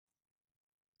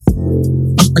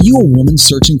Are you a woman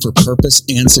searching for purpose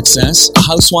and success? A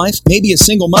housewife? Maybe a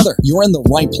single mother? You're in the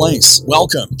right place.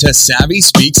 Welcome to Savvy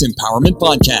Speaks Empowerment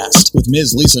Podcast with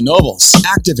Ms. Lisa Nobles.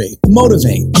 Activate,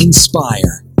 motivate,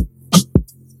 inspire.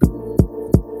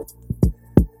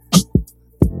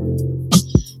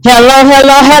 Hello,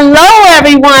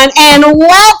 everyone, and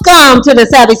welcome to the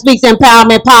Savvy Speaks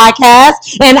Empowerment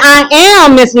Podcast. And I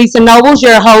am Miss Lisa Nobles,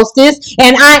 your hostess,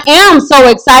 and I am so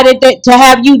excited to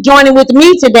have you joining with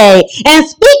me today. And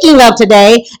speaking of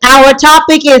today, our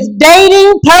topic is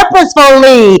dating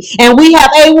purposefully, and we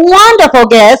have a wonderful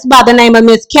guest by the name of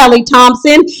Miss Kelly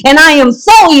Thompson, and I am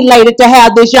so elated to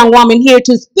have this young woman here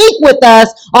to speak with us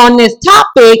on this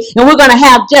topic. And we're going to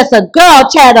have just a girl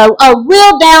chat, a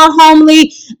real down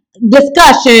homely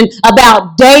discussion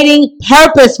about dating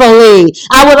purposefully.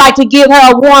 I would like to give her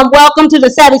a warm welcome to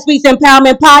the Savvy Speaks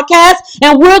Empowerment Podcast,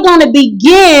 and we're going to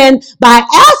begin by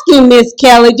asking Miss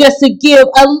Kelly just to give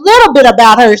a little bit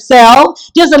about herself,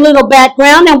 just a little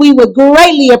background, and we would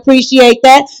greatly appreciate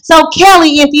that. So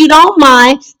Kelly, if you don't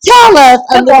mind, tell us.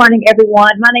 Good morning,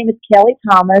 everyone. My name is Kelly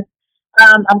Thomas.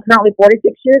 I'm currently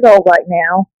 46 years old right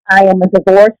now. I am a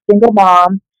divorced single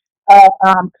mom.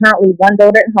 Currently one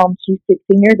daughter at home. She's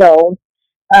 16 years old.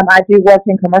 I do work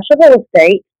in commercial real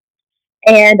estate,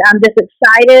 and I'm just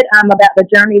excited about the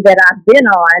journey that I've been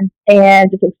on,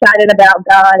 and just excited about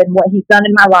God and what He's done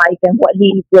in my life and what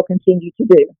He will continue to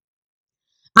do.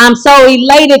 I'm so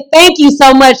elated. Thank you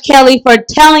so much, Kelly, for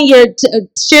sharing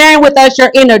with us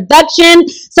your introduction.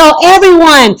 So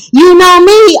everyone, you know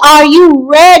me. Are you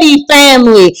ready,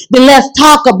 family? Then let's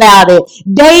talk about it.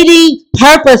 Dating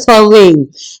purposefully.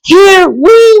 Here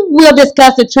we will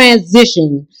discuss the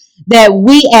transition that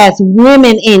we as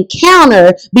women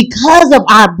encounter because of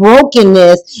our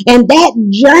brokenness, and that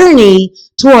journey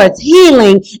towards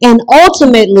healing and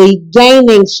ultimately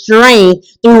gaining strength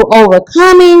through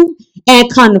overcoming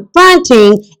and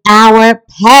confronting our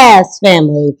past,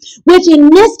 family, which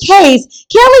in this case,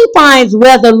 Kelly finds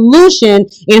resolution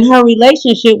in her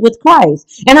relationship with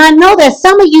Christ. And I know that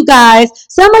some of you guys,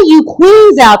 some of you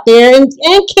queens out there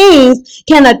and kings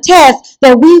can attest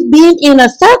that we've been in a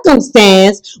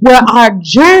circumstance where our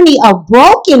journey of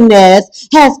brokenness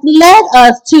has led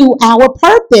us to our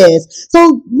purpose.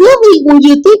 So really, when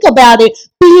you think about it,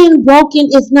 being broken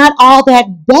is not all that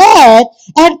bad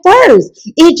at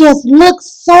first. It just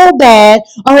looks so bad,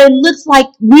 or it looks like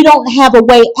we don't have a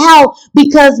way out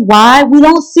because why? We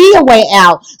don't see a way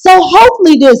out. So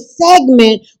hopefully this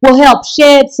segment will help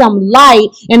shed some light,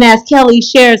 and as Kelly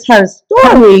shares her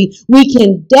story, we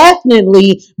can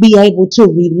definitely be able to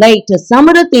relate to some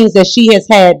of the things that she has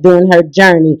had during her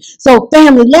journey. So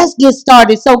family, let's get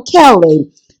started. So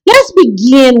Kelly, let's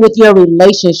begin with your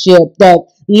relationship that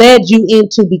led you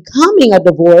into becoming a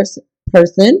divorced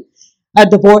person, a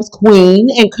divorced queen,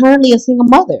 and currently a single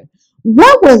mother.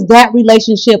 What was that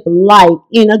relationship like?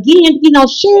 And again,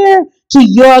 share to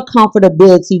your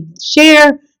comfortability,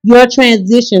 share your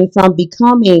transition from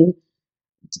becoming,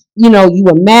 you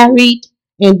were married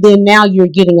and then now you're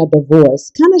getting a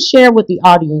divorce. Kind of share with the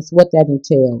audience what that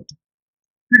entailed.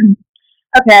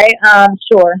 Okay,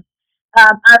 sure.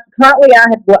 I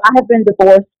have been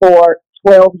divorced for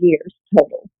 12 years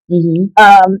total. Mm-hmm.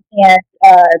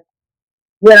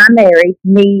 When I married,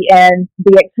 me and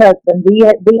the ex-husband, we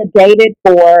had dated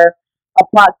for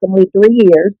approximately 3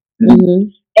 years, mm-hmm.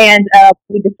 and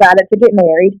we decided to get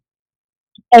married.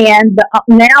 And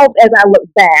now, as I look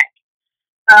back,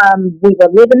 we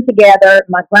were living together.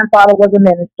 My grandfather was a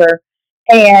minister,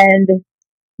 and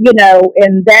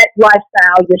in that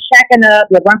lifestyle, you're shacking up.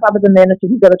 Your grandfather's a minister.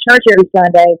 You go to church every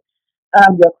Sunday.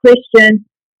 You're a Christian.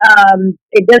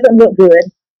 It doesn't look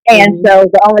good. And so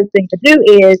the only thing to do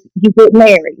is you get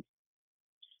married.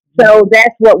 So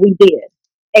that's what we did.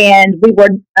 And we were,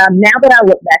 now that I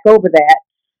look back over that,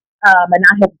 and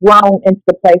I have grown into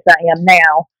the place I am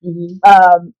now,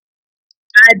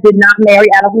 I did not marry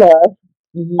out of love.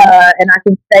 And I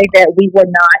can say that we were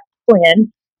not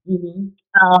friends.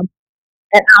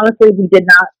 And honestly, we did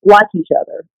not like each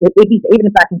other, even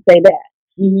if I can say that.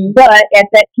 But at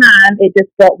that time, it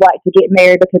just felt right to get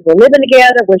married because we're living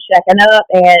together, we're shacking up,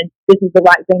 and this is the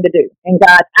right thing to do in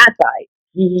God's eyesight.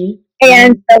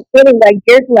 And so anyway,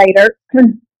 years later,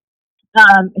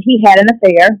 he had an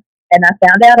affair, and I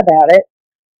found out about it,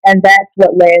 and that's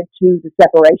what led to the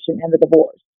separation and the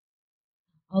divorce.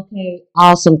 Okay,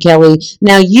 awesome, Kelly.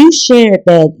 Now, you shared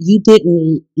that you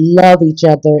didn't love each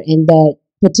other and that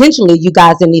potentially you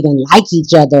guys didn't even like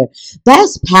each other.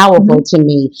 That's powerful to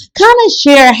me. Kind of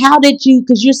share, how did you,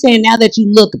 because you're saying now that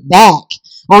you look back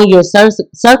on your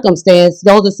circumstance,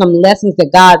 those are some lessons that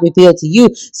God revealed to you.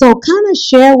 So kind of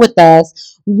share with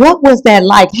us, What was that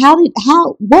like?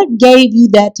 What gave you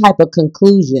that type of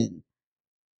conclusion?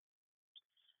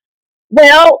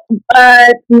 Well,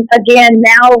 again,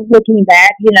 now looking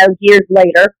back, years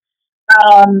later,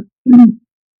 um,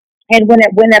 and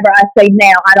whenever I say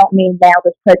now, I don't mean now,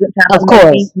 this present time, Of but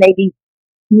course. maybe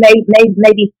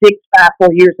 4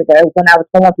 years ago when I was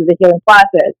going through the healing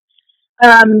process.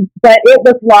 But it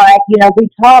was like, we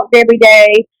talked every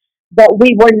day, but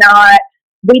we did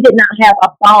not have a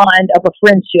bond of a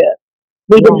friendship.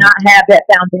 We did Right. not have that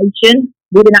foundation.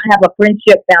 We did not have a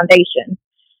friendship foundation.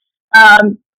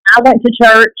 I went to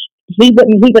church. He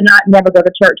would not never go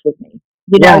to church with me.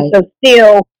 Right. So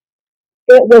still,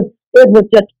 it was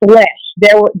just flesh.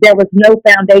 There was no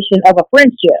foundation of a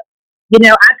friendship.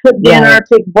 I cooked dinner, Right.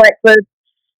 fixed breakfast,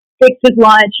 fixed his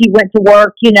lunch. He went to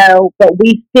work. But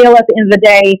we still, at the end of the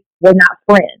day, were not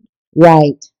friends.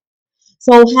 Right.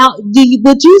 So how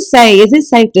would you say, is it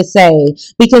safe to say,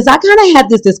 because I kind of had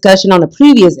this discussion on a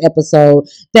previous episode,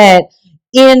 that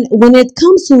in when it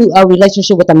comes to a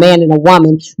relationship with a man and a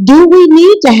woman, do we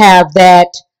need to have that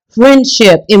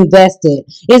friendship invested?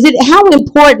 Is it, how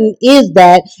important is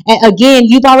that? And again,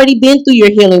 you've already been through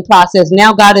your healing process.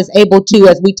 Now God is able to,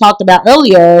 as we talked about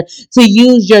earlier, to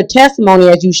use your testimony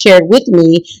as you shared with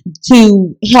me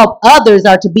to help others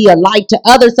or to be a light to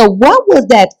others. So what was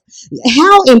that,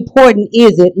 how important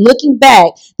is it, looking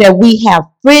back, that we have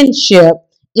friendship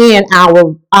in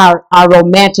our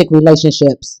romantic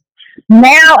relationships?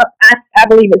 Now, I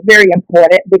believe it's very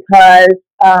important because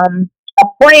a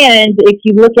friend, if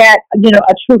you look at,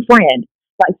 a true friend,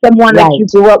 like someone that you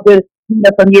Right. grew up with,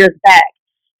 from years back,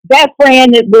 that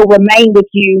friend will remain with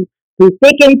you through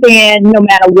thick and thin, no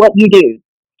matter what you do.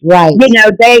 Right.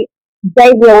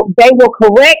 They will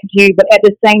correct you, but at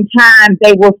the same time,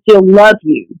 they will still love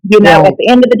you. At Right. the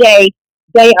end of the day,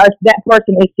 that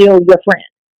person is still your friend.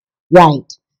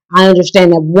 Right. I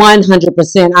understand that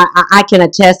 100%. I can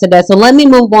attest to that. So let me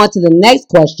move on to the next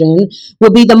question.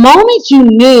 Would be the moment you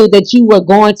knew that you were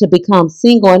going to become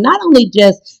single, and not only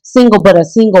just single, but a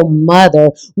single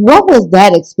mother. What was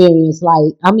that experience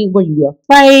like? I mean, were you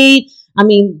afraid? I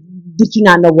mean, did you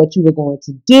not know what you were going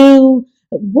to do?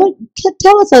 What,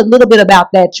 tell us a little bit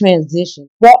about that transition.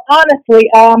 Well, honestly,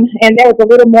 and there was a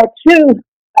little more to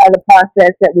the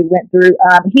process that we went through.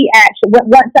 He actually,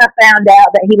 once I found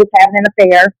out that he was having an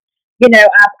affair,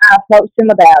 I approached him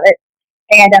about it,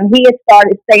 and he had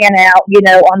started staying out,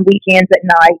 on weekends at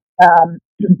night.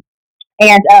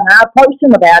 And I approached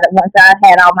him about it once I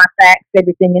had all my facts,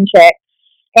 everything in check,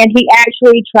 and he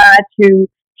actually tried to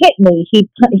hit me. He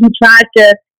tried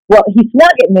to, well, he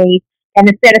swung at me, and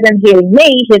instead of him hitting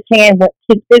me, his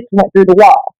fist went through the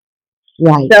wall.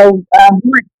 Right. So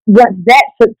once that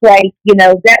took place,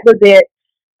 that was it.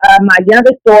 My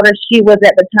youngest daughter, she was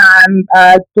at the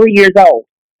time 3 years old.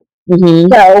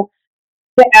 Mm-hmm. So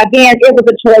again, it was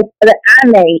a choice that I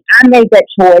made. I made that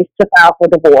choice to file for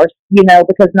divorce.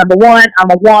 Because number one,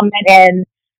 I'm a woman, and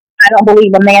I don't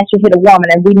believe a man should hit a woman,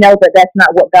 and we know that that's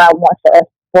not what God wants for us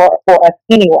for us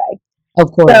anyway. Of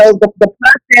So course. the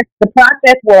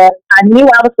process was, I knew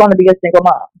I was going to be a single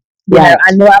mom. Right.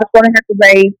 I knew I was going to have to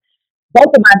raise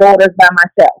both of my daughters by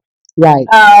myself. Right.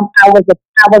 I was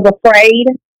afraid.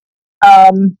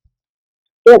 Um,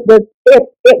 it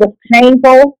was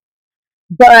painful,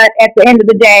 but at the end of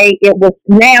the day, it was.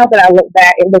 Now that I look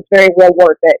back, it was very well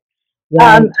worth it.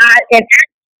 Right. And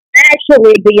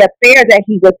actually, the affair that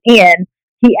he was in,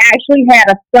 he actually had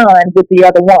a son with the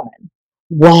other woman,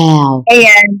 Wow.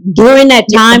 and During that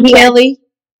time, he had, Kelly,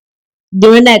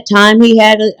 during that time, he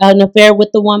had an affair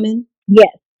with the woman.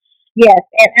 yes, yes,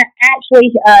 and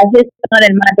actually, his son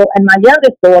and my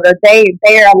youngest daughter, they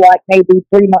are like maybe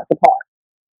 3 months apart.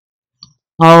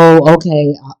 Oh,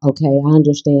 okay. Okay, I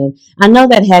understand. I know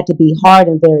that had to be hard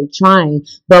and very trying,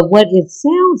 but what it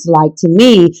sounds like to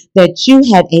me, that you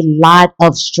had a lot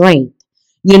of strength,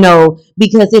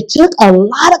 because it took a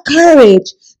lot of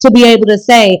courage to be able to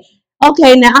say,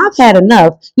 okay, now I've had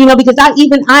enough, because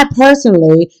I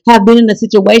personally have been in a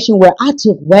situation where I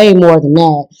took way more than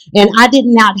that. And I did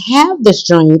not have the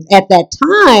strength at that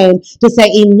time to say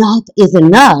enough is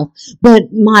enough.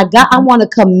 But my God, I want to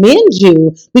commend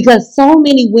you, because so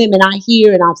many women I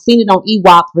hear, and I've seen it on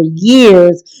EWAP for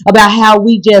years, about how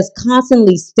we just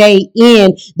constantly stay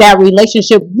in that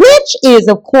relationship, which is,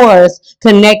 of course,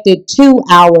 connected to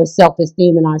our self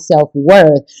esteem and our self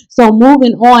worth. So,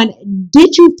 moving on,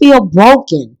 did you feel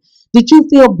broken? Did you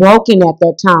feel broken at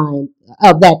that time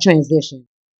of that transition?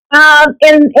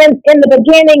 In the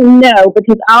beginning, no,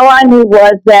 because all I knew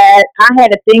was that I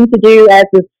had a thing to do, as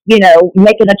with,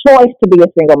 making a choice to be a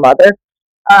single mother.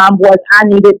 was I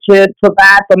needed to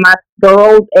provide for my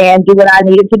girls and do what I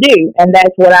needed to do, and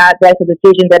that's a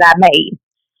decision that I made.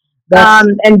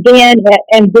 And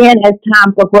then as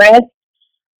time progressed,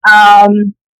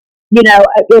 um,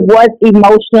 it was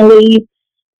emotionally,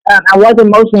 I was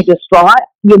emotionally distraught,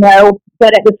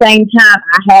 but at the same time,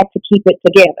 I had to keep it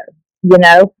together.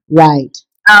 Right.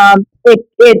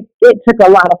 It took a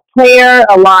lot of prayer,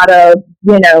 a lot of,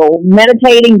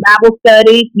 meditating, Bible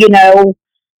study,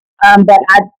 but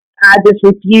I just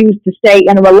refused to stay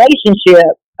in a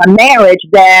relationship, a marriage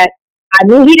that I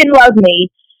knew he didn't love me,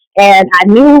 and I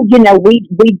knew, we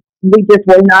just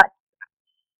were not.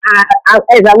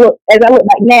 As I look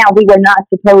back now, we were not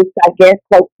supposed to, I guess,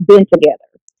 quote, been together.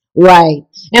 Right.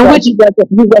 And But which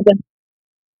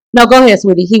no, go ahead,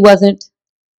 sweetie. he wasn't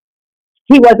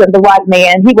the right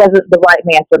man. He wasn't the right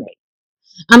man for me.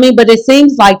 I mean, but it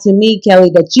seems like to me,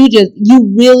 Kelly, that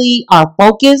you really are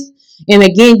focused. And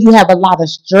again, you have a lot of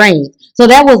strength. So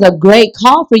that was a great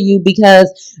call for you,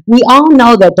 because we all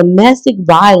know that domestic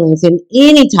violence in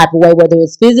any type of way, whether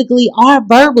it's physically or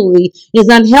verbally, is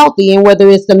unhealthy. And whether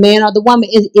it's the man or the woman,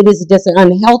 it is just an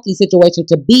unhealthy situation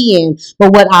to be in.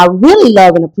 But what I really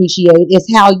love and appreciate is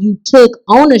how you took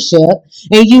ownership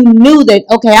and you knew that,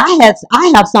 okay,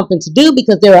 I have something to do,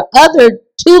 because there are other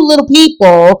two little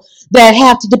people that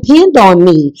have to depend on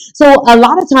me. So a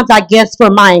lot of times, I guess, for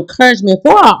my encouragement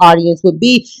for our audience would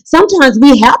be, sometimes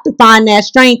we have to find that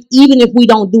strength, even if we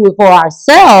don't do it for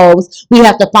ourselves. We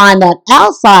have to find that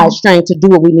outside strength to do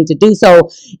what we need to do. So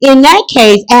in that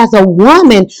case, as a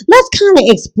woman, let's kind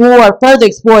of further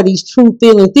explore these true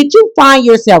feelings. Did you find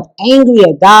yourself angry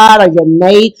at God or your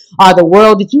mate or the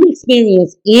world? Did you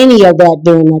experience any of that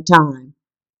during that time?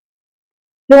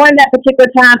 During that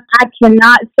particular time, I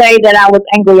cannot say that I was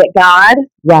angry at God.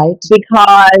 Right.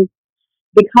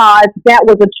 Because that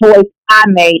was a choice I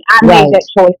made. I Right. made that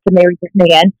choice to marry this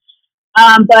man.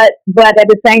 But at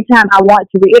the same time, I want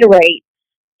to reiterate,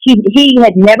 he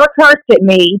had never cursed at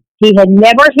me. He had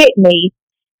never hit me.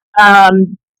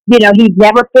 He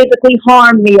never physically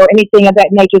harmed me or anything of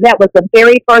that nature. That was the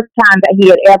very first time that he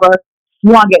had ever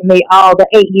swung at me all the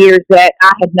 8 years that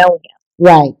I had known him.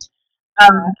 Right.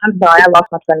 I'm sorry, I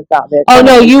lost my train of thought there. Oh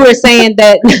no, you were saying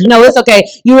that no, it's okay.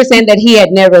 You were saying that he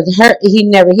never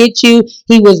hit you.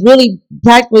 He was really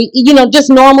practically,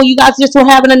 just normal. You guys just were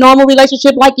having a normal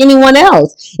relationship like anyone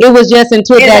else. It was just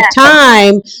until that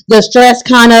time the stress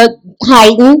kind of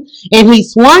heightened and he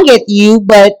swung at you,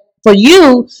 but for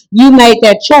you, you made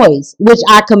that choice, which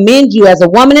I commend you as a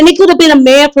woman. And it could have been a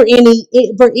man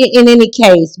in any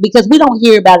case, because we don't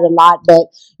hear about it a lot, but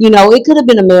it could have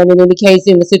been a man in any case,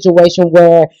 in a situation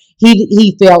where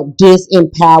he felt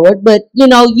disempowered, but you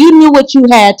knew what you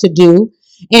had to do.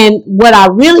 And what I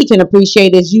really can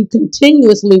appreciate is you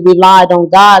continuously relied on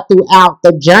God throughout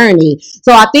the journey.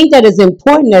 So I think that is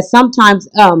important, that sometimes,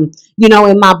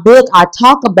 in my book, I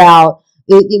talk about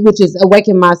which is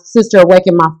Awaken My Sister,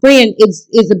 Awaken My Friend, is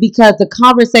because the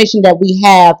conversation that we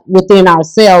have within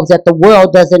ourselves that the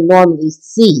world doesn't normally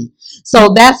see.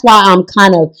 So that's why I'm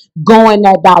kind of going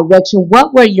that direction.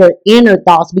 What were your inner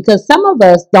thoughts? Because some of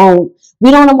us we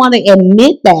don't want to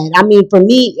admit that. I mean, for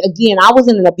me, again, I was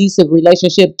in an abusive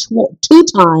relationship two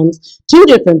times, two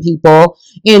different people.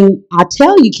 And I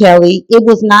tell you, Kelly, it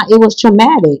was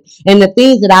traumatic. And the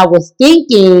things that I was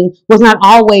thinking was not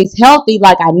always healthy.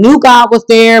 Like, I knew God was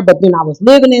there, but then I was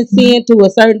living in sin to a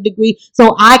certain degree.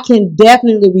 So I can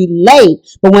definitely relate.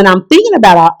 But when I'm thinking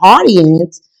about our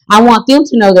audience, I want them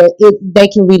to know that they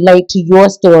can relate to your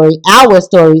story, our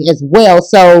story as well.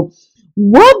 So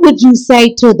what would you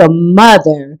say to the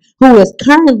mother who is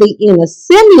currently in a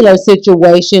similar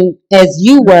situation as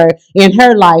you were in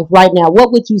her life right now?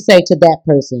 What would you say to that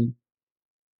person?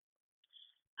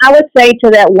 I would say to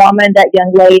that woman, that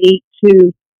young lady,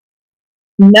 to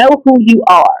know who you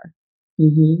are.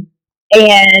 Mm-hmm.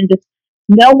 And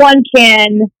no one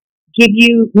can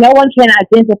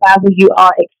identify who you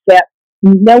are, except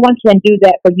no one can do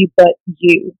that for you but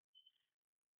you.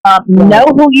 Know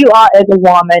who you are as a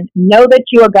woman. Know that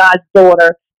you are God's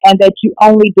daughter and that you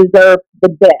only deserve the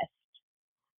best.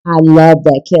 I love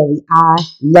that, Kelly. I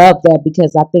love that,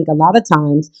 because I think a lot of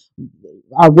times,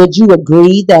 or would you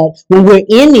agree that when we're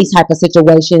in these type of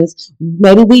situations,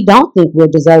 maybe we don't think we're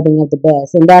deserving of the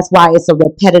best, and that's why it's a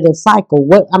repetitive cycle.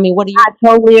 What do you? I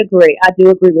totally agree. I do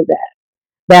agree with that.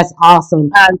 That's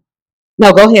awesome.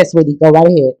 No, go ahead, sweetie. Go right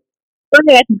ahead. Go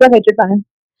ahead. You're fine.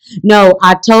 No,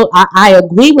 I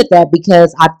agree with that,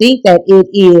 because I think that it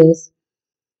is,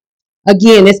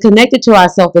 again, it's connected to our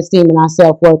self-esteem and our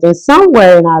self-worth. And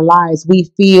somewhere in our lives,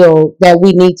 we feel that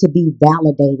we need to be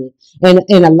validated.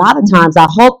 And a lot of times I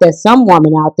hope that some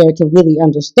woman out there can really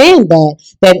understand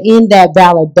that in that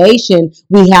validation,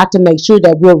 we have to make sure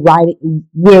that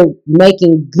we're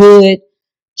making good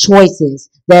choices,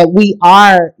 that we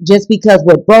are, just because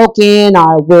we're broken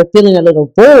or we're feeling a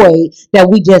little void, that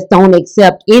we just don't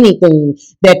accept anything,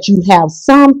 that you have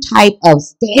some type of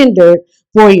standard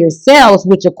for yourselves,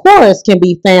 which of course can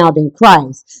be found in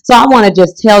Christ. So I want to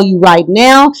just tell you right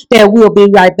now that we'll be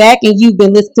right back, and you've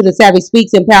been listening to the Savvy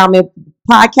Speaks Empowerment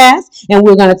podcast, and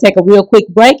we're going to take a real quick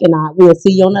break, and we'll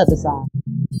see you on the other side.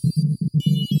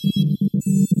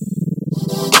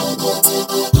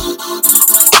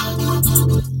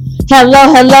 Hello,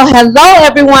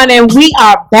 everyone, and we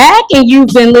are back, and you've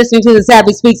been listening to the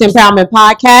Savvy Speaks Empowerment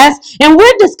podcast, and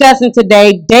we're discussing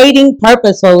today dating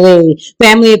purposefully.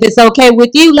 Family, if it's okay with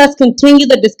you, let's continue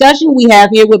the discussion we have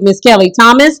here with Miss Kelly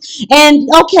Thomas. And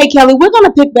okay, Kelly, we're going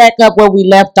to pick back up where we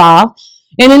left off.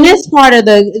 And in this part of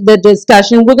the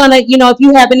discussion, we're going to, if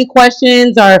you have any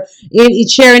questions or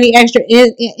share any extra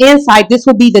insight, this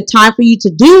will be the time for you to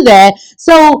do that.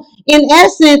 So, in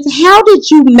essence, how did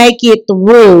you make it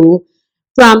through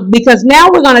because now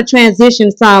we're going to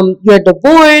transition from your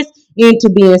divorce into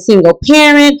being a single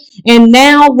parent, and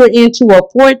now we're into a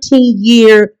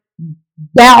 14-year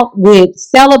bout with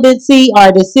celibacy, or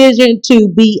a decision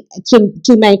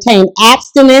to maintain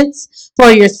abstinence for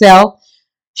yourself.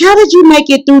 How did you make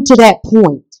it through to that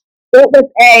point? It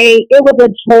was a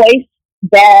choice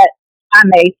that I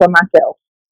made for myself.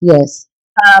 Yes.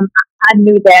 I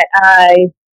knew that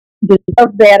I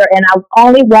deserve better, and I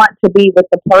only want to be with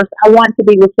the person. I want to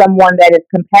be with someone that is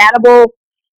compatible,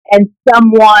 and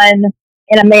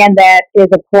a man that is,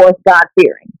 of course,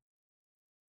 God-fearing.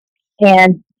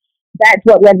 And that's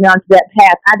what led me onto that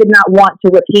path. I did not want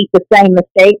to repeat the same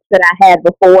mistakes that I had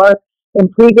before in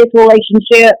previous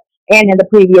relationships and in the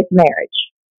previous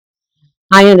marriage.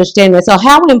 I understand that. So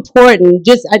how important,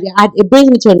 it brings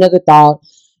me to another thought.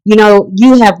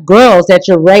 You have girls that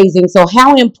you're raising. So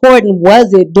how important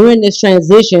was it during this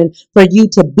transition for you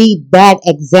to be that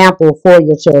example for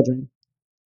your children?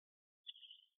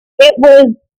 That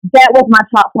was my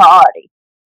top priority.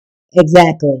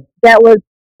 Exactly. That was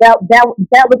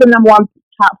the number one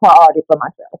top priority for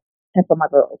myself and for my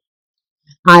girls.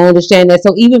 I understand that.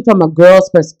 So even from a girl's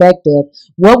perspective,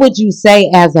 what would you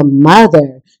say as a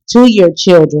mother to your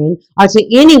children or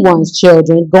to anyone's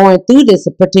children going through this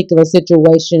particular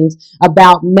situations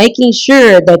about making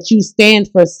sure that you stand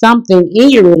for something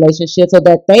in your relationship so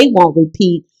that they won't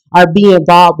repeat or be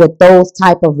involved with those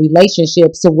type of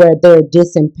relationships to where they're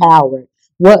disempowered?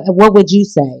 What would you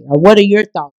say, or what are your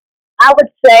thoughts? I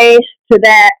would say to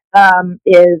that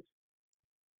is,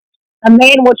 a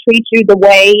man will treat you the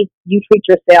way you treat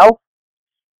yourself.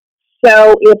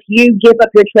 So if you give up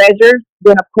your treasures,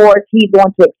 then of course he's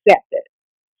going to accept it.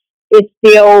 It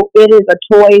is a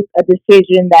choice, a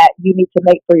decision that you need to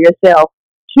make for yourself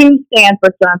to stand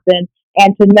for something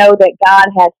and to know that God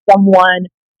has a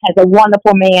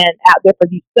wonderful man out there for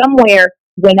you somewhere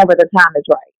whenever the time is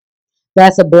right.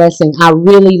 That's a blessing. I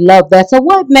really love that. So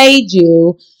what made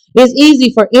you, it's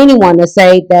easy for anyone to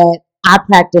say that I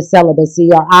practice celibacy,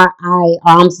 or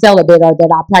I'm celibate, or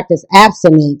that I practice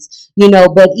abstinence,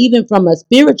 but even from a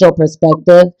spiritual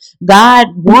perspective,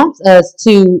 God wants us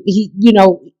to,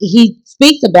 he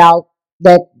speaks about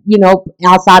that,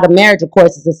 outside of marriage, of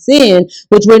course, is a sin,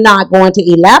 which we're not going to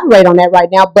elaborate on that right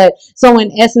now. But so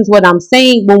in essence, what I'm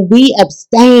saying, when we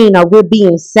abstain or we're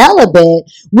being celibate,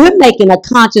 we're making a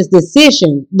conscious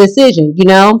decision, and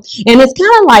it's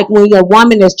kind of like when your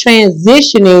woman is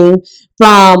transitioning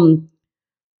from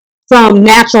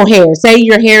natural hair. Say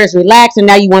your hair is relaxed and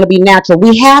now you want to be natural.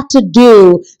 We have to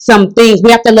do some things.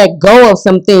 We have to let go of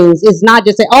some things. It's not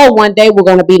just say, oh, one day we're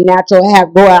going to be natural,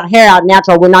 grow our hair out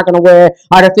natural. We're not going to wear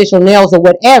artificial nails or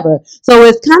whatever. So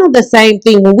it's kind of the same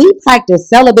thing. When we practice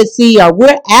celibacy, or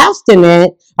we're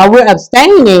abstinent, or we're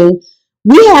abstaining,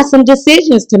 we have some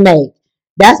decisions to make.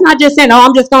 That's not just saying, oh,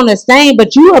 I'm just going to abstain,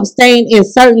 but you abstain in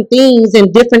certain things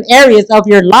in different areas of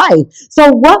your life.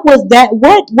 So what was that?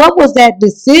 What was that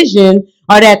decision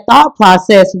or that thought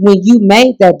process when you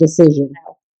made that decision?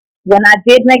 When I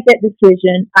did make that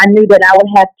decision, I knew that I would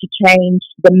have to change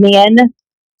the men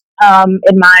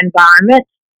in my environment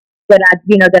that I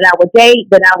would date,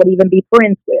 that I would even be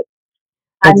friends with.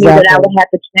 I knew that I would have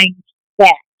to change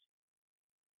that.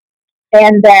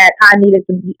 And that I needed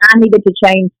to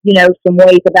change, some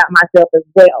ways about myself as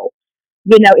well.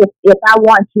 If I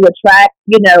want to attract,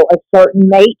 a certain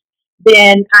mate,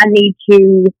 then I need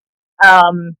to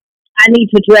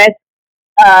dress.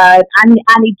 I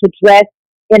need to dress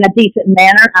in a decent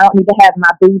manner. I don't need to have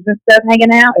my boobs and stuff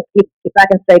hanging out, if I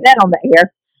can say that on the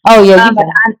air. Oh yeah, you But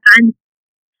can.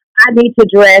 I need to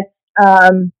dress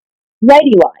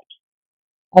ladylike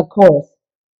Of course.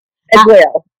 as I,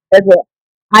 well. As well.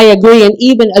 I agree. And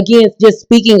even again, just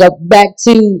speaking of back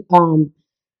to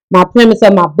my premise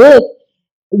of my book,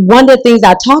 one of the things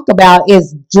I talk about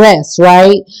is dress,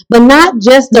 right? But not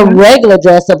just the Mm-hmm. regular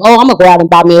dress of, oh, I'm gonna go out and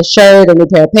buy me a shirt, a new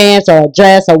pair of pants, or a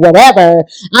dress, or whatever.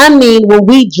 I mean, when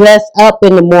we dress up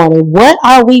in the morning, what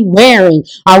are we wearing?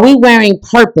 Are we wearing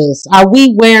purpose? Are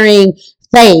we wearing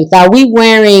faith? Are we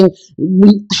wearing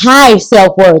high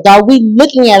self worth? Are we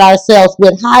looking at ourselves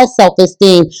with high self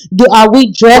esteem? Are we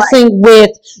Right. dressing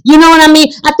with, you know what I mean?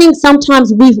 I think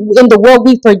sometimes we in the world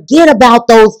we forget about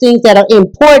those things that are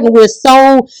important. We're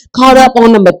so caught Mm-hmm. up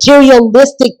on the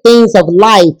materialistic things of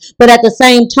life, but at the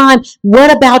same time,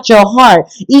 what about your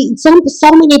heart? So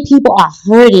many people are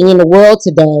hurting in the world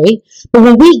today, but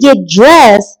when we get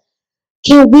dressed,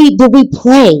 do we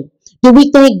pray? Do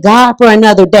we thank God for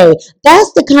another day?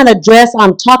 That's the kind of dress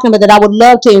I'm talking about that I would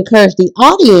love to encourage the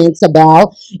audience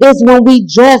about, is when we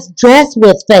dress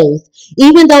with faith.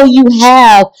 Even though you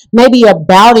have, maybe you're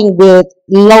bouting with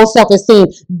low self-esteem,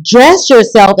 dress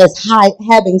yourself as high,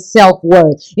 having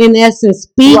self-worth. In essence,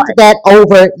 speak Right. that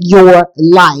over your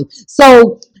life.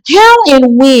 So how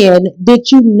and when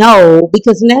did you know,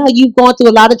 because now you've gone through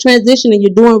a lot of transition and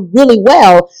you're doing really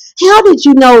well, how did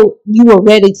you know you were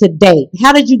ready to date?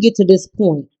 How did you get to this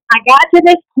point? I got to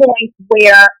this point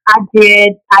where I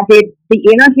did the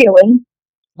inner healing.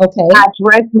 I Okay.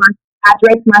 dressed my I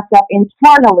dressed myself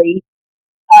internally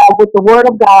with the Word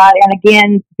of God, and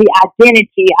again the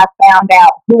identity. I found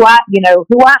out who I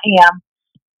am.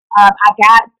 I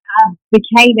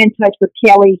became in touch with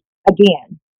Kelly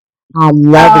again. I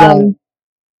love that. Um,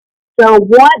 so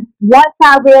once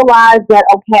I realized that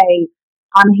okay,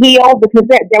 I'm healed, because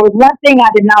there was one thing I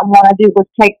did not want to do was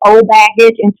take old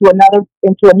baggage into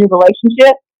a new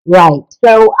relationship. Right.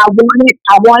 So I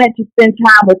wanted to spend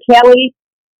time with Kelly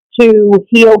to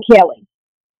heal Kelly.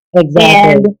 And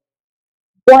Exactly.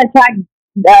 once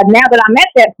now that I'm at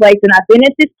that place, and I've been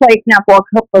at this place now for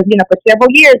for several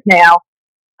years now,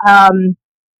 um,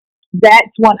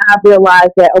 that's when I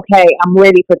realized that okay, I'm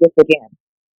ready for this again.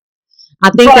 I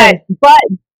think that. But but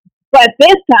but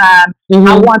this time I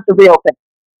Mhm. want the real thing.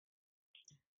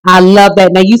 I love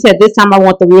that. Now you said this time I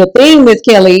want the real thing, Miss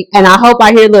Kelly, and I hope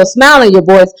I hear a little smile in your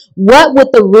voice. What would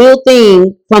the real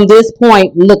thing from this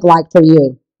point look like for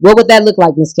you? What would that look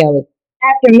like, Miss Kelly?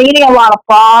 After meeting a lot of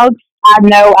frogs, I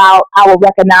know I will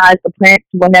recognize the prince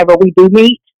whenever we do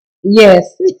meet.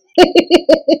 Yes.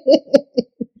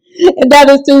 And that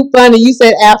is too funny. You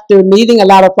said after meeting a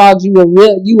lot of frogs, you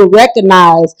will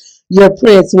recognize your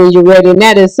prince when you're ready, and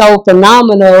that is so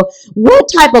phenomenal. What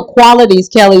type of qualities,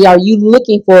 Kelly, are you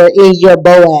looking for in your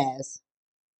Boaz?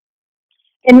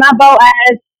 In my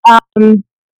Boaz, um,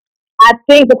 I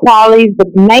think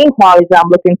the main qualities I'm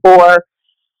looking for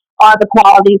are the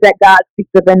qualities that God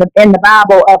speaks of in the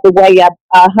Bible, of the way a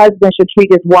husband should treat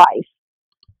his wife.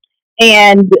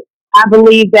 And I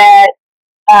believe that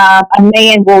a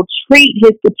man will treat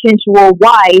his potential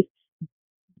wife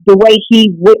the way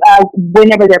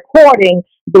whenever they're courting,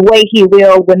 the way he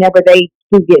will whenever they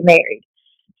do get married.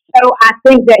 So I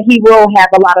think that he will have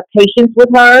a lot of patience with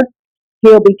her.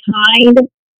 He'll be kind.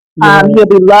 He'll Yes,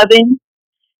 be loving,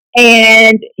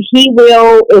 and he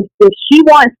will. If she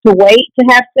wants to wait to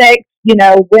have sex,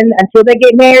 when until they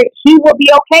get married, he will be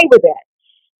okay with that.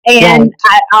 And right,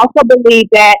 I also believe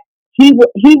that he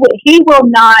will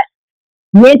not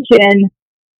mention.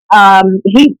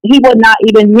 He would not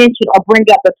even mention or bring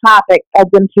up the topic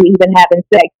of them two even having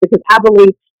sex, because I believe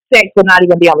sex will not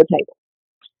even be on the table.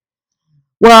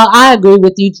 well, I agree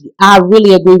with you. I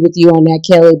really agree with you on that,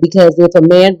 Kelly, because if a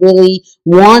man really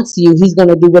wants you, he's going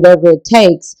to do whatever it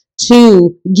takes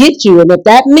to get you. And if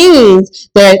that means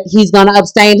that he's going to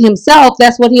abstain himself,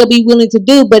 that's what he'll be willing to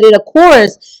do. But of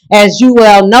course, as you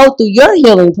well know through your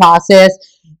healing process,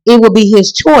 it will be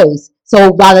his choice.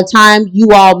 So by the time you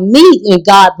all meet and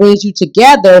God brings you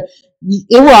together,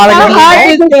 it will already be in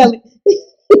Very Miss good, Kelly.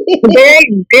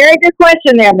 very very good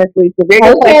question there, Miss Lisa. Very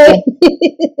good Okay. question.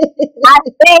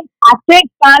 I think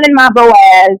finding my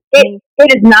Boaz, it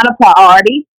is not a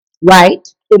priority. Right.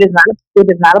 It is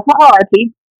not a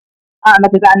priority,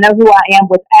 because I know who I am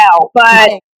without.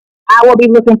 But I will be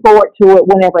looking forward to it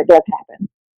whenever it does happen.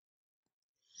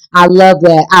 I love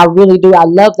that. I really do. I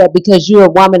love that because you're a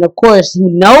woman, of course, who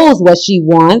knows what she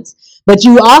wants, but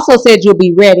you also said you'll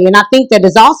be ready. And I think that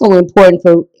is also important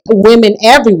for women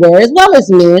everywhere, as well as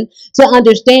men, to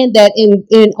understand that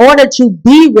in order to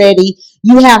be ready,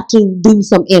 you have to do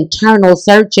some internal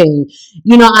searching.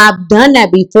 I've done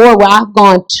that before where I've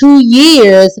gone 2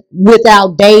 years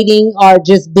without dating or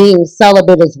just being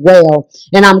celibate as well.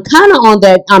 And I'm on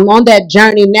that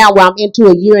journey now where I'm into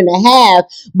a year and a half.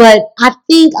 But I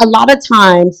think a lot of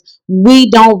times we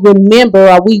don't remember,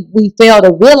 or we fail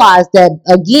to realize that,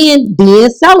 again, being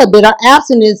celibate or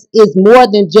abstinent is more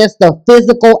than just a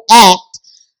physical act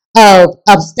of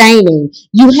abstaining.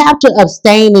 You have to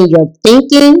abstain in your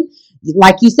thinking.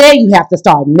 Like you said, you have to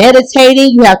start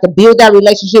meditating. You have to build that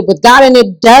relationship with God. And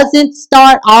it doesn't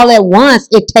start all at once.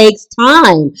 It takes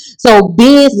time. So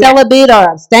being celibate or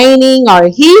abstaining or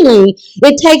healing,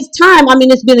 it takes time. I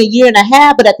mean, it's been a year and a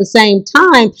half, but at the same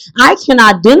time, I can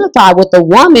identify with a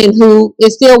woman who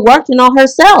is still working on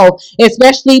herself,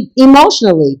 especially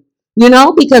emotionally,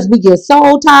 because we get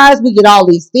soul ties, we get all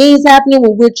these things happening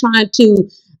when we're trying to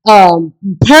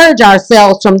purge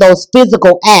ourselves from those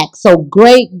physical acts. So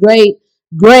great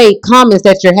comments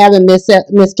that you're having,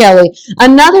 Miss Kelly.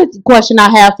 Another question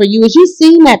I have for you is, you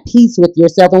seem at peace with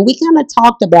yourself, and we kind of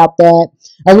talked about that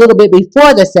a little bit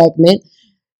before the segment.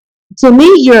 To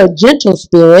me, you're a gentle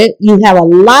spirit. You have a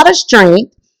lot of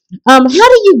strength. How do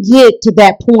you get to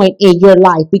that point in your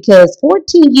life? Because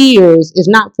 14 years is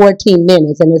not 14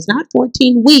 minutes, and it's not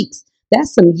 14 weeks.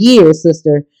 That's some years,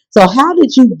 sister. So how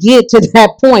did you get to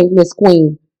that point, Miss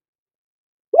Queen?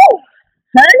 Woo,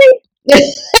 honey.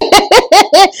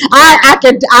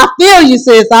 I feel you,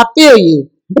 sis. I feel you.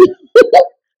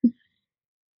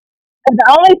 The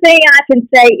only thing I can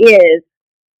say is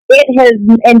it has,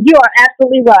 and you are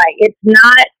absolutely right. It's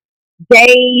not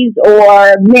days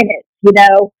or minutes,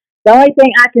 The only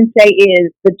thing I can say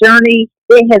is the journey,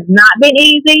 it has not been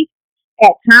easy.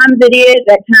 At times it is,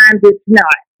 at times it's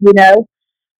not.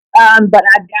 But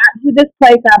I got to this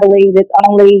place, I believe, it's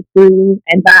only through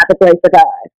and by the grace of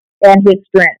God and His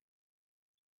strength.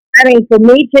 I mean, for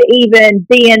me to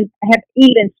have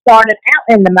even started out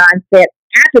in the mindset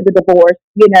after the divorce,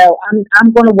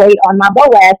 I'm going to wait on my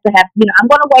Boaz to have, I'm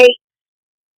going to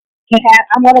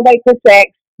wait for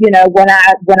sex, when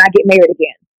I get married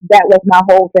again. That was my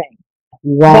whole thing.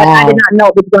 Wow. But I did not know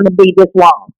it was going to be this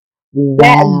long.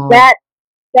 Wow.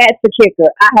 That's the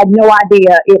kicker. I had no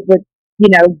idea it would,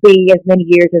 be as many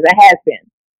years as it has been.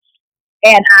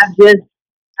 And I've just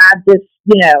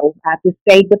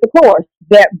stayed with the course.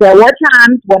 There were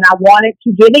times when I wanted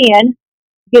to give in,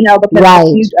 because right.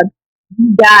 of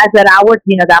guys that I was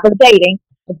dating,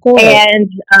 of course. And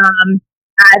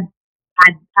I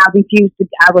refused to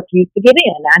give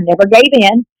in. I never gave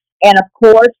in, and of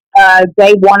course,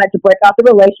 they wanted to break off the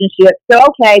relationship. So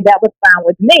okay, that was fine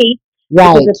with me.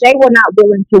 Right. Because if they were not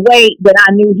willing to wait, then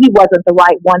I knew he wasn't the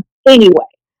right one anyway.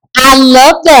 I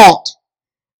love that.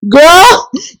 Girl,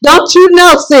 don't you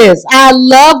know, sis? I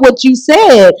love what you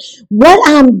said. What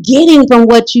I'm getting from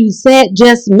what you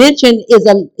just mentioned is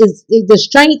the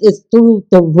strength is through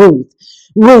the roof.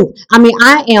 I mean,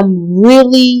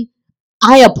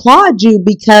 I applaud you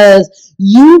because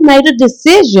you made a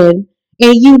decision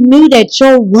and you knew that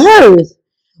your worth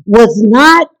was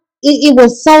not, it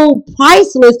was so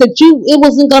priceless that it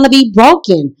wasn't going to be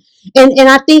broken. And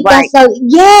I think right.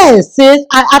 Yes, sis.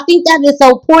 I think that is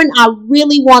so important. I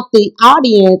really want the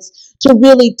audience to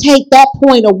really take that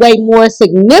point away more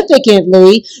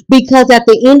significantly, because at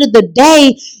the end of the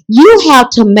day, you have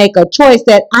to make a choice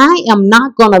that I am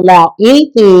not going to allow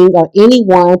anything or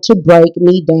anyone to break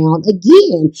me down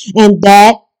again. And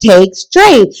that takes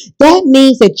strength. That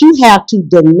means that you have to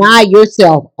deny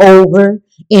yourself over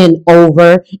and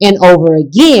over and over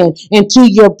again. And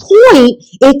to your point,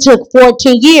 it took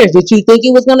 14 years. Did you think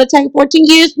it was going to take 14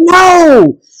 years?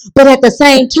 No. But at the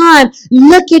same time,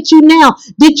 look at you now.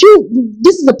 This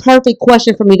is a perfect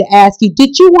question for me to ask you.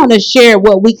 Did you want to share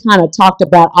what we kind of talked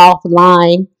about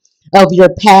offline of your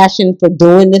passion for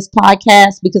doing this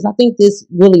podcast? Because I think this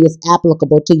really is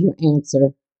applicable to your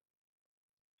answer.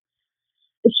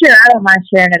 Sure, I don't mind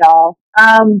sharing it all.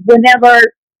 Whenever,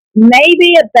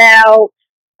 maybe about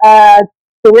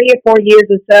 3 or 4 years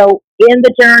or so in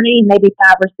the journey, maybe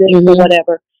 5 or 6 or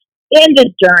whatever, in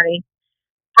this journey,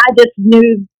 I just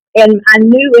knew, and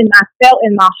I felt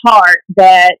in my heart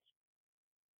that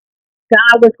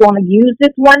God was going to use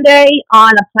this one day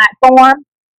on a platform.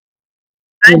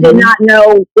 I did not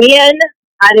know when.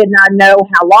 I did not know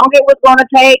how long it was going to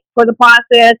take for the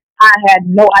process. I had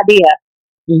no idea.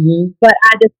 But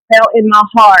I just felt in my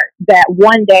heart that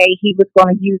one day He was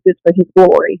going to use this for His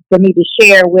glory, for me to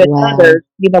share with others,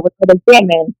 with other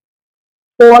women,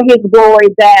 for His glory,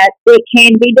 that it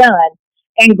can be done.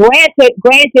 And granted,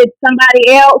 somebody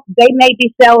else, they may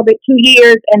be celibate 2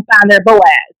 years and find their Boaz.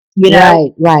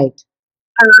 Right.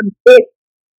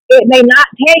 it may not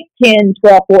take 10,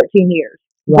 12, 14 years.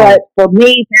 Right. But for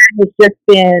me, that has just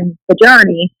been the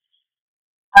journey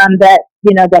that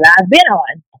I've been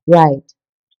on. Right.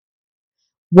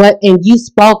 And you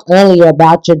spoke earlier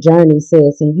about your journey,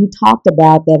 sis, and you talked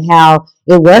about that how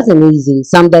it wasn't easy.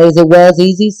 Some days it was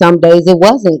easy, some days it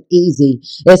wasn't easy,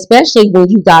 especially when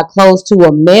you got close to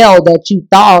a male that you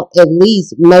thought at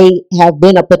least may have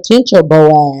been a potential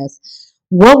Boaz.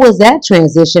 What was that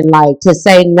transition like to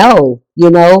say no?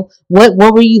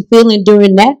 What were you feeling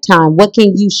during that time? What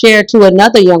can you share to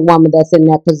another young woman that's in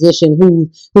that position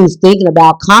who's thinking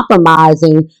about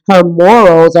compromising her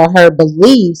morals or her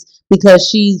beliefs because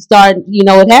she started,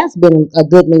 it has been a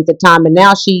good length of time, and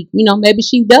now she, maybe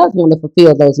she does want to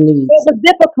fulfill those needs. It was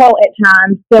difficult at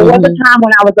times. There was a time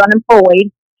when I was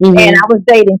unemployed and I was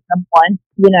dating someone,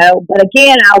 but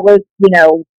again, I was,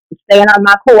 staying on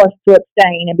my course to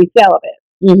abstain and be celibate.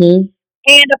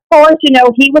 And of course,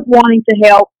 he was wanting to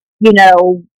help,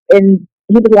 and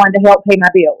he was wanting to help pay my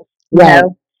bills, right.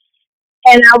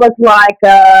 And I was like,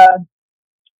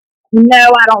 no,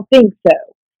 I don't think so.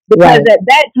 Because at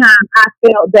that time, I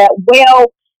felt that, well,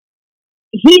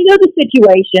 he knew the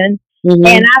situation,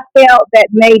 and I felt that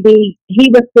maybe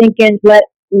he was thinking,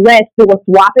 let's do a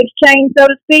swap exchange, so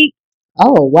to speak.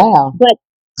 Oh, wow. But,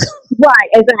 right,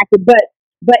 exactly.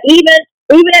 But even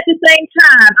at the same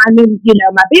time, I knew,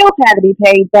 my bills had to be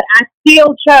paid, but I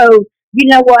still chose, you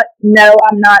know what? No,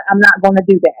 I'm not going to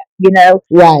do that,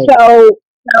 Right. So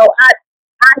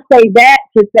I say that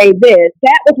to say this.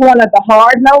 That was one of the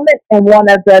hard moments and one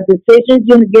of the decisions,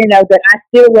 that I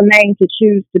still remain to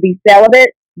choose to be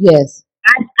celibate. Yes.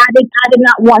 I did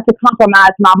not want to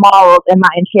compromise my morals and my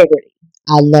integrity.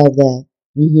 I love that.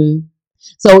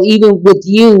 So even with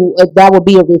you, that would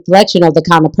be a reflection of the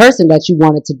kind of person that you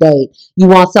wanted to date. You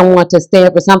want someone to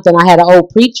stand for something. I had an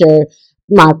old preacher,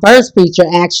 my first preacher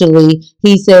actually,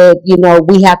 he said,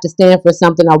 we have to stand for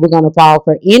something or we're going to fall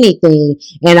for anything.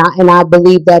 And I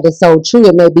believe that is so true.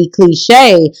 It may be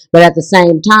cliche, but at the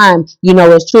same time,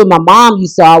 it's true. My mom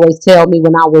used to always tell me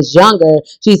when I was younger,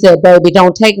 she said, baby,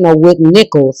 don't take no wooden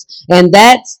nickels. And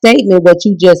that statement, what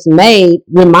you just made,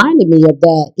 reminded me of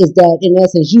that, is that in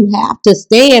essence, you have to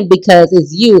stand because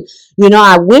it's you.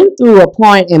 I went through a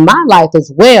point in my life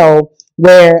as well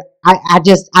where I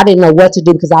didn't know what to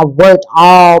do because I worked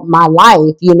all my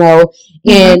life,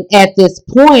 and at this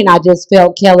point I just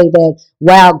felt, Kelly, that,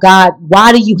 wow, God,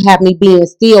 why do you have me being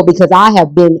still? Because I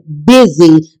have been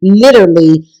busy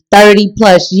literally 30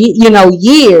 plus,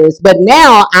 years, but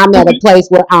now I'm at a place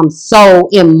where I'm so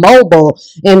immobile,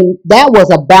 and that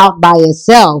was about by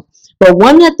itself. But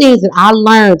one of the things that I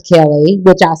learned, Kelly,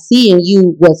 which I see in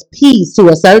you, was peace to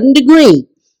a certain degree.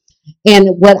 And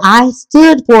what I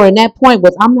stood for in that point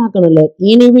was, I'm not going to let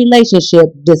any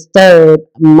relationship disturb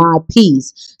my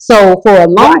peace. So for a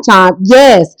long time,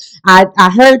 yes, I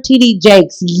heard T.D.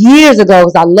 Jakes years ago,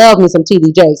 because I love me some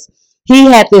T.D. Jakes. He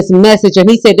had this message, and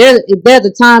he said, there's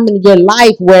a time in your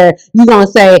life where you're going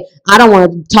to say, I don't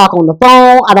want to talk on the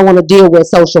phone. I don't want to deal with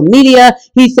social media.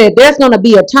 He said, there's going to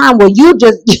be a time where your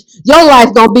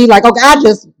life's going to be like, okay, it's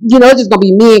just going to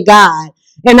be me and God.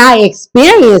 And I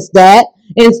experienced that,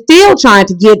 and still trying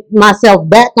to get myself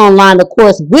back online, of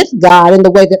course, with God in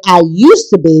the way that I used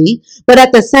to be. But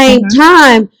at the same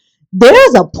time,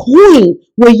 there's a point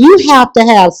where you have to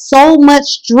have so much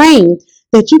strength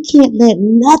that you can't let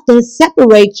nothing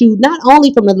separate you, not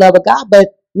only from the love of God, but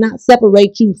not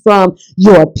separate you from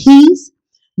your peace,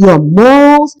 your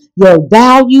morals, your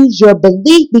values, your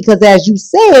belief. Because as you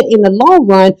said, in the long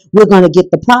run, we're going to get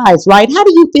the prize, right? How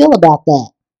do you feel about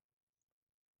that?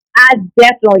 I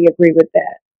definitely agree with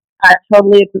that. I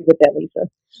totally agree with that, Lisa.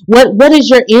 What is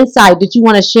your insight? Did you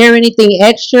want to share anything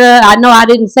extra? I know I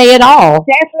didn't say it all.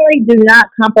 Definitely do not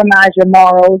compromise your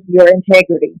morals, your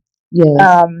integrity. Yes.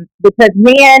 Because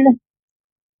men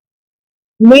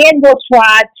will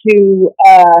try to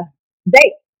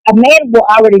a man will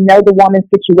already know the woman's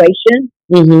situation.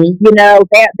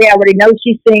 They already know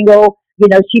she's single.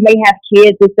 She may have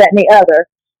kids, this, that, and the other.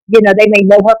 They may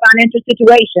know her financial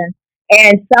situation.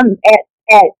 And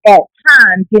at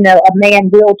times, a man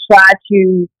will try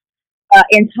to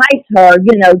entice her, to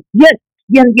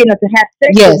have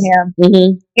sex with him,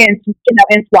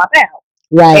 and swap out.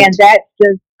 Right. And that's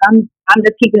just, I'm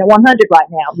just keeping it 100 right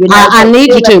now. I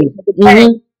need you to.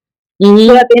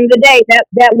 So at the end of the day,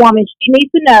 that woman, she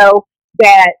needs to know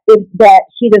that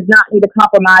she does not need to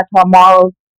compromise her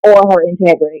morals or her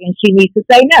integrity, and she needs to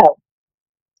say no.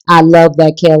 I love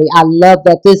that, Kelly. I love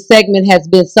that. This segment has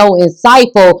been so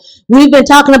insightful. We've been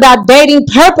talking about dating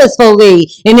purposefully.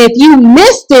 And if you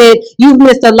missed it, you've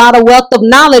missed a lot of wealth of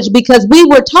knowledge because we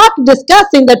were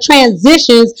discussing the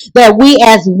transitions that we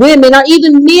as women or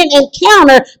even men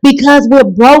encounter because we're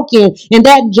broken. And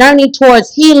that journey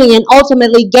towards healing and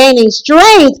ultimately gaining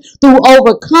strength through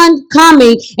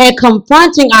overcoming and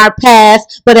confronting our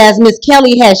past. But as Miss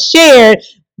Kelly has shared,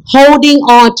 holding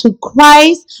on to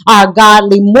Christ, our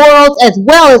godly morals, as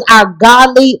well as our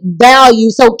godly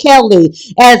values. So, Kelly,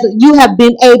 as you have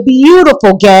been a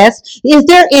beautiful guest, is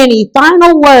there any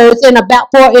final words in about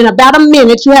a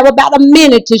minute? You have about a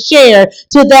minute to share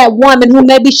to that woman who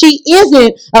maybe she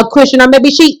isn't a Christian or maybe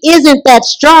she isn't that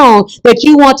strong, that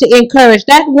you want to encourage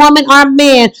that woman or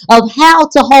man of how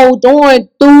to hold on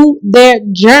through their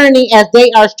journey as they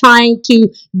are trying to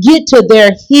get to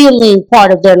their healing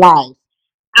part of their life.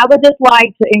 I would just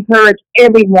like to encourage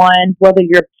everyone, whether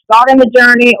you're starting the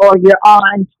journey or you're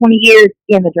on 20 years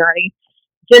in the journey,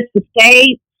 just to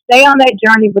stay on that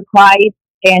journey with Christ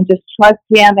and just trust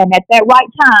Him. And at that right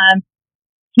time,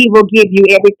 He will give you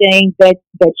everything that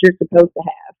you're supposed to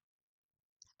have.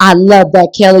 I love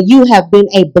that, Kelly. You have been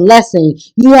a blessing.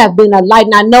 You have been a light.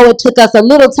 And I know it took us a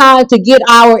little time to get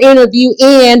our interview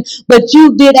in, but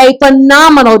you did a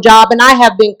phenomenal job. And I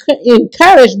have been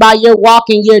encouraged by your walk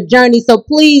and your journey. So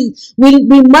please, we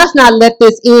must not let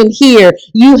this end here.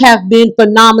 You have been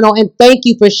phenomenal. And thank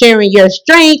you for sharing your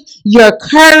strength, your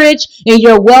courage, and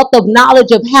your wealth of knowledge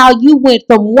of how you went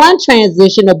from one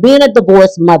transition of being a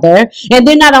divorced mother. And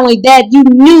then not only that, you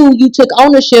knew you took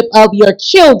ownership of your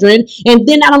children. And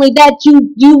then not only that,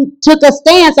 you took a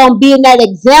stance on being that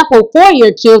example for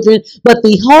your children, but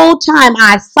the whole time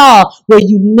I saw where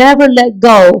you never let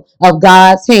go of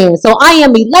God's hand. So I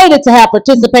am elated to have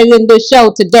participated in this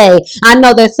show today. I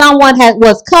know that someone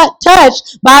was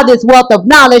touched by this wealth of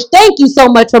knowledge. Thank you so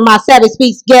much for my Savvy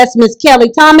Speaks guest, Miss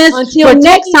Kelly Thomas. Until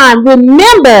next time,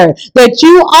 remember that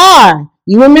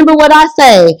you remember what I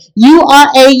say, you are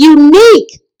a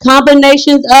unique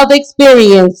combinations of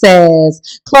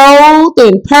experiences, clothed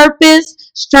in purpose,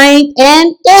 strength,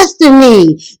 and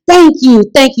destiny. Thank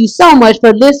you so much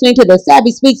for listening to the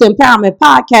Savvy Speaks Empowerment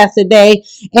Podcast today,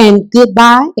 and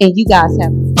goodbye, and you guys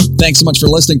have Thanks so much for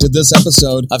listening to this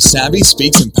episode of Savvy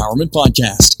Speaks Empowerment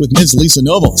Podcast with Ms. Lisa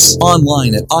Nobles,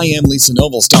 online at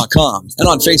IamLisaNobles.com and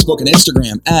on Facebook and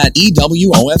Instagram at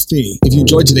EWOFP. If you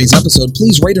enjoyed today's episode,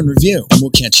 please rate and review, and we'll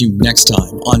catch you next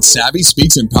time on Savvy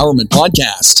Speaks Empowerment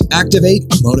Podcast.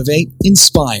 Activate, motivate,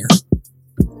 inspire.